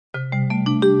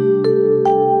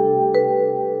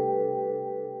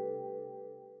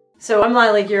So I'm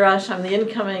Lila Girash. I'm the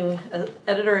incoming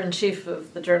editor-in-chief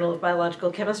of the Journal of Biological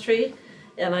Chemistry,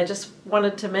 and I just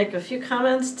wanted to make a few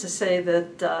comments to say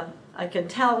that I can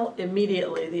tell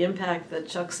immediately the impact that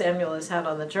Chuck Samuel has had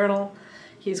on the journal.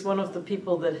 He's one of the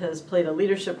people that has played a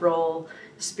leadership role,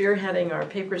 spearheading our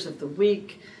papers of the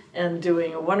week and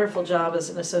doing a wonderful job as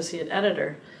an associate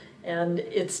editor. And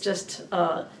it's just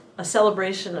a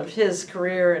celebration of his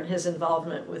career and his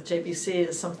involvement with JBC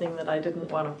is something that I didn't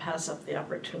want to pass up the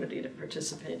opportunity to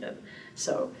participate in.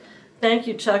 So thank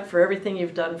you, Chuck, for everything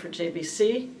you've done for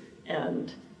JBC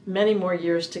and many more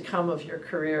years to come of your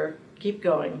career. Keep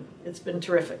going. It's been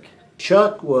terrific.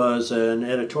 Chuck was an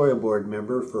editorial board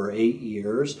member for 8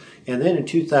 years, and then in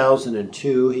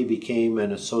 2002 he became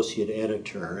an associate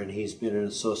editor, and he's been an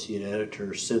associate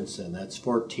editor since then. That's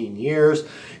 14 years,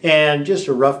 and just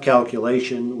a rough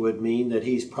calculation would mean that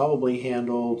he's probably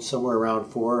handled somewhere around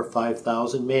 4,000 or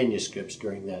 5,000 manuscripts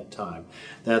during that time.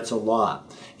 That's a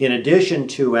lot. In addition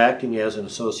to acting as an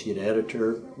associate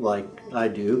editor like I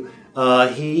do,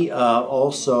 he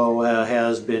also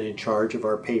has been in charge of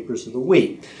our papers of the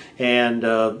week, and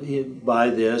by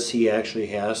this he actually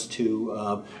has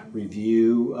to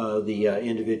review the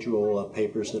individual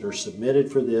papers that are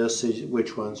submitted for this,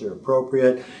 which ones are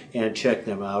appropriate, and check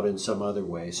them out in some other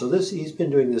way. So he's been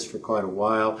doing this for quite a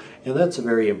while, and that's a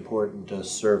very important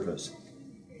service.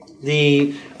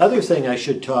 The other thing I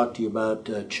should talk to you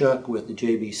about Chuck with the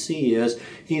JBC is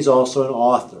he's also an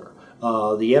author.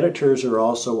 The editors are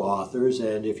also authors,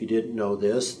 and if you didn't know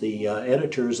this, the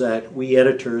we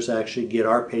editors actually get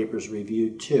our papers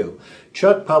reviewed too.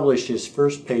 Chuck published his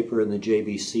first paper in the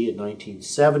JBC in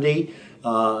 1970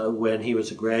 when he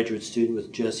was a graduate student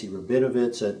with Jesse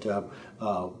Rabinovitz at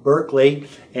Berkeley,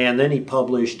 and then he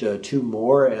published 2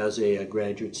 more as a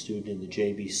graduate student in the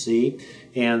JBC.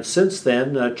 And since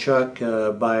then, Chuck,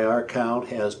 by our count,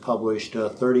 has published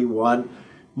 31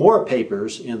 more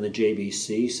papers in the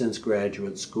JBC since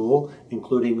graduate school,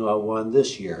 including one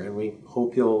this year, and we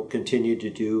hope you'll continue to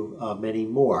do many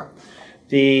more.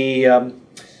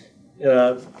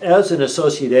 As an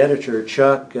associate editor,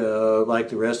 Chuck, like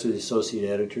the rest of the associate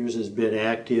editors, has been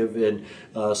active in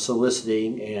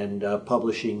soliciting and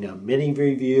publishing mini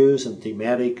reviews and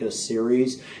thematic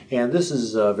series, and this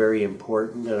is very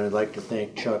important, and I'd like to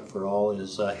thank Chuck for all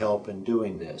his help in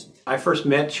doing this. I first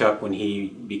met Chuck when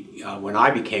I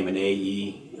became an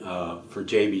AE for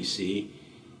JBC,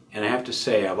 and I have to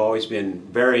say I've always been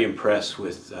very impressed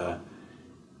with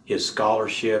his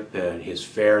scholarship, his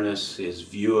fairness, his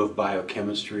view of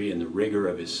biochemistry and the rigor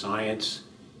of his science.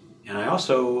 And I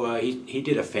also, he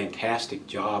did a fantastic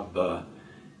job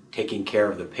taking care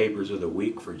of the papers of the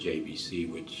week for JBC,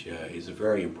 which is a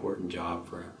very important job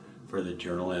for the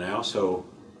journal. And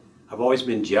I've always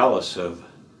been jealous of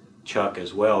Chuck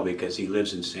as well, because he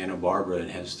lives in Santa Barbara and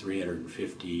has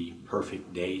 350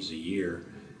 perfect days a year.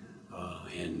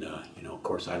 You know, of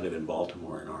course I live in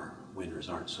Baltimore and our winters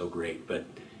aren't so great, but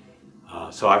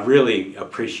so I've really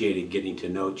appreciated getting to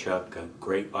know Chuck, a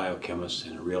great biochemist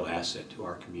and a real asset to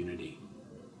our community.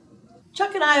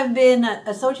 Chuck and I have been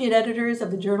associate editors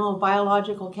of the Journal of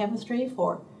Biological Chemistry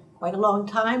for quite a long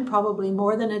time, probably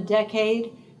more than a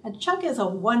decade. And Chuck is a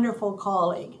wonderful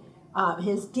colleague.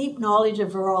 His deep knowledge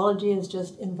of virology is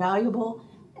just invaluable,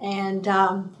 and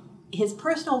his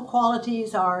personal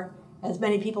qualities are, as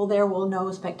many people there will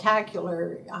know,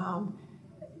 spectacular.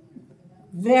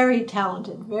 Very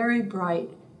talented, very bright,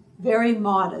 very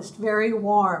modest, very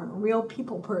warm, real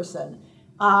people person.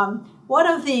 One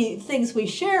of the things we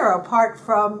share, apart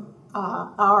from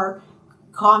our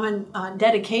common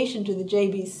dedication to the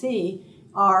JBC,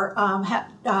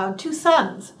 are 2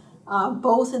 sons,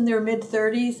 both in their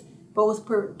mid-30s, both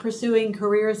pursuing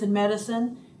careers in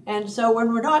medicine. And so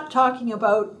when we're not talking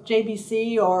about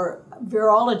JBC or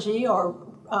virology or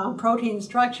protein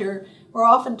structure, we're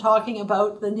often talking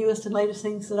about the newest and latest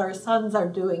things that our sons are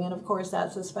doing, and of course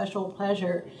that's a special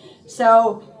pleasure.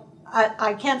 So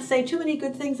I can't say too many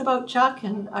good things about Chuck,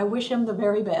 and I wish him the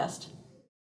very best.